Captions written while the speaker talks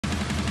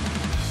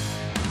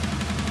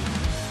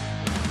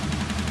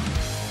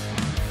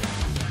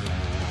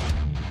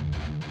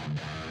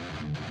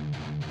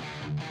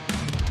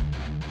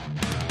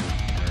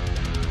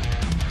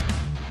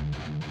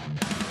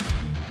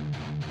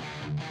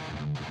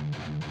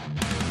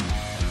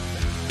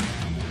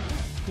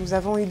Nous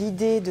avons eu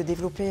l'idée de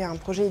développer un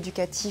projet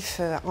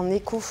éducatif en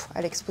écho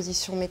à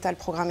l'exposition métal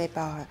programmée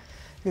par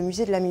le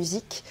Musée de la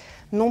musique,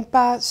 non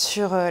pas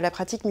sur la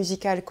pratique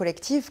musicale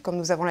collective, comme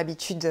nous avons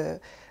l'habitude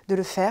de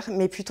le faire,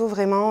 mais plutôt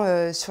vraiment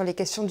sur les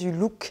questions du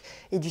look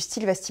et du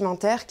style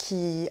vestimentaire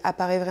qui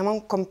apparaît vraiment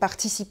comme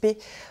participer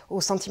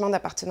au sentiment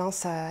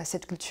d'appartenance à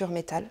cette culture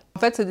métal. En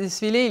fait, ce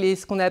défilé, il est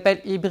ce qu'on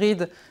appelle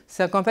hybride.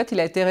 C'est qu'en fait, il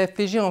a été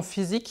réfléchi en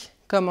physique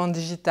comme en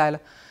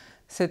digital.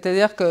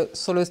 C'est-à-dire que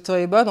sur le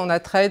storyboard, on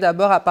a travaillé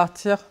d'abord à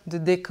partir de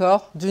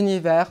décors,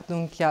 d'univers.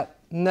 Donc il y a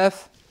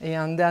 9 et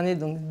un dernier,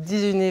 donc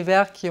 10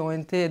 univers qui ont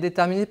été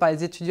déterminés par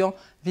les étudiants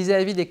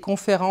vis-à-vis des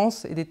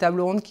conférences et des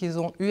tables rondes qu'ils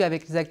ont eues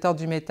avec les acteurs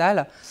du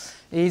métal.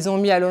 Et ils ont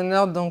mis à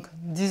l'honneur donc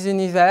 10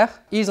 univers.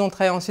 Ils ont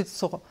travaillé ensuite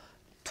sur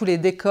tous les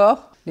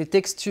décors, les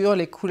textures,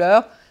 les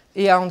couleurs.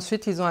 Et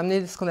ensuite, ils ont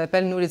amené ce qu'on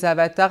appelle, nous, les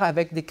avatars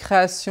avec des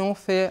créations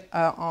faites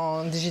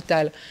en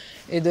digital.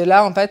 Et de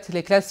là, en fait,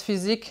 les classes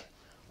physiques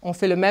ont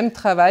fait le même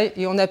travail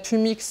et on a pu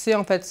mixer,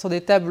 en fait, sur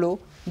des tableaux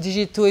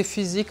digitaux et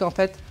physiques, en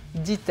fait,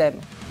 10 thèmes.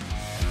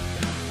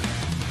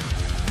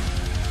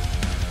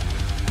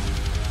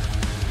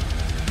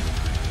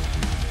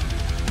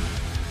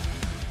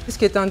 Ce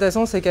qui est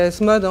intéressant, c'est qu'à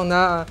ESMOD, on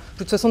a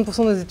plus de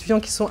 60% des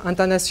étudiants qui sont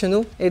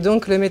internationaux. Et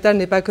donc, le métal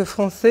n'est pas que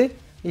français,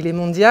 il est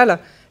mondial.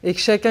 Et que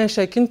chacun et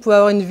chacune peut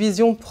avoir une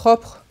vision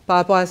propre par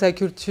rapport à sa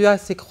culture, à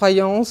ses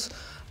croyances,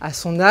 à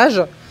son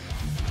âge.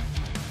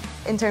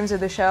 In terms of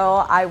the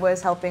show, I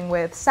was helping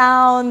with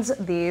sound,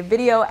 the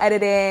video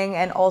editing,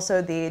 and also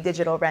the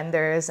digital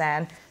renders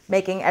and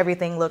making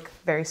everything look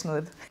very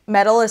smooth.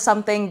 Metal is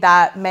something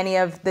that many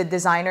of the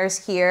designers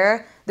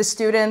here, the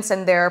students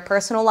and their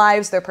personal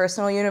lives, their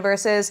personal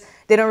universes,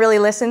 they don't really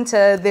listen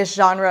to this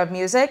genre of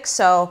music.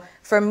 So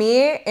for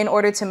me, in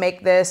order to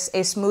make this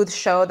a smooth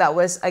show that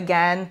was,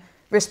 again,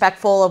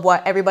 respectful of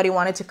what everybody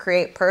wanted to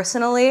create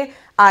personally,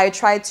 I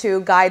tried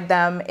to guide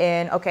them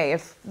in, okay,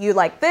 if you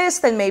like this,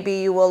 then maybe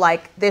you will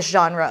like this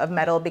genre of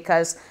metal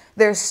because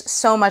there's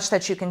so much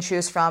that you can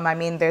choose from. I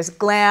mean, there's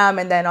glam,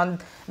 and then on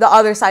the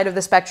other side of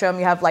the spectrum,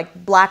 you have like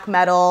black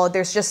metal.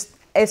 There's just,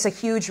 it's a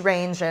huge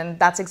range, and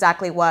that's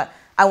exactly what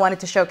I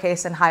wanted to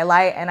showcase and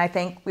highlight, and I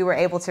think we were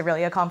able to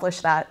really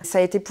accomplish that. Ça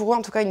a été pour eux,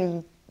 en tout cas,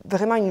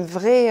 vraiment une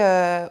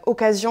vraie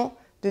occasion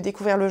de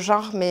découvrir le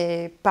genre,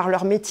 mais par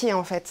leur métier,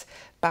 en fait,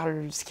 par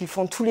ce qu'ils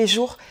font tous les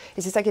jours.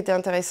 Et c'est ça qui était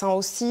intéressant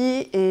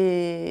aussi.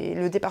 Et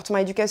le département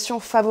éducation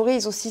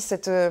favorise aussi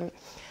cette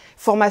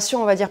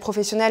formation, on va dire,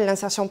 professionnelle,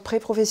 l'insertion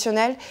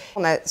pré-professionnelle.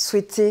 On a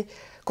souhaité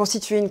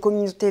constituer une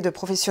communauté de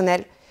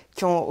professionnels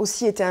qui ont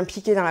aussi été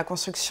impliqués dans la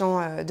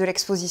construction de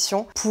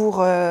l'exposition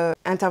pour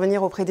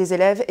intervenir auprès des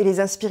élèves et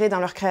les inspirer dans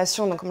leur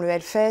création, donc comme le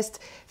Hellfest,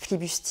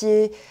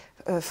 Flibustier,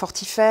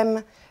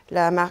 Fortifem,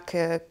 la marque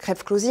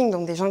Crêpe Closing,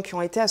 donc des gens qui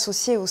ont été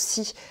associés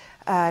aussi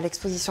à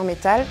l'exposition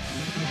métal.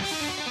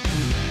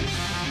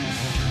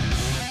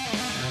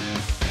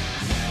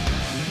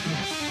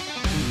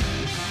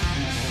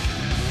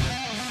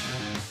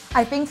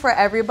 I think for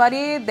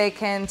everybody, they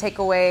can take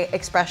away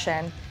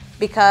expression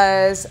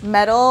because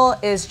metal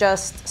is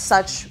just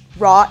such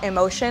raw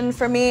emotion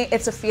for me.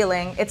 It's a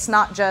feeling. It's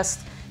not just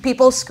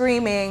people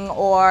screaming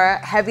or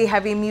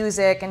heavy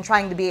music and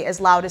trying to be as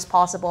loud as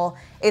possible.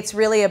 It's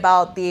really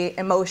about the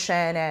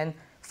emotion and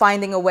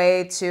finding a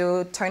way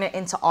to turn it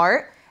into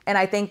art. And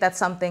I think that's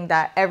something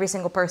that every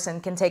single person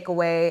can take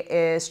away,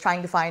 is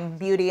trying to find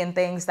beauty in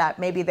things that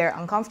maybe they're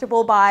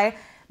uncomfortable by.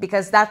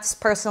 Because that's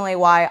personally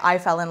why I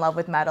fell in love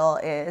with metal,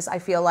 is I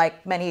feel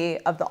like many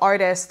of the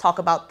artists talk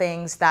about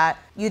things that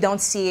you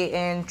don't see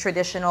in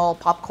traditional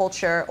pop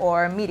culture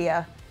or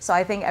media. So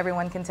I think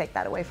everyone can take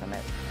that away from it.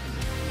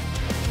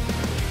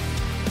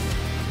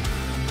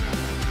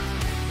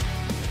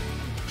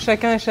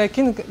 Chacun et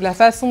chacune, la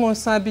façon dont ils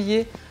sont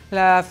habillés,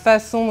 la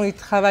façon dont ils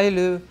travaillent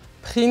le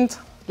print,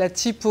 la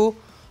typo,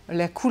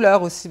 la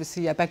couleur aussi, parce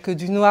qu'il n'y a pas que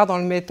du noir dans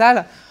le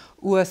métal,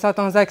 ou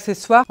certains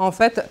accessoires, en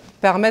fait,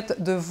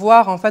 permettent de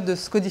voir, en fait, de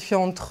se codifier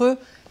entre eux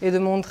et de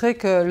montrer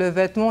que le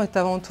vêtement est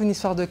avant tout une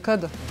histoire de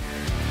code.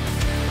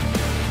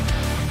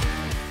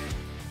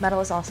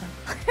 Metal is awesome.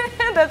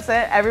 That's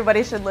it.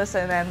 Everybody should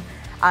listen, and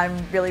I'm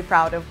really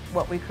proud of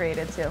what we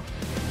created too.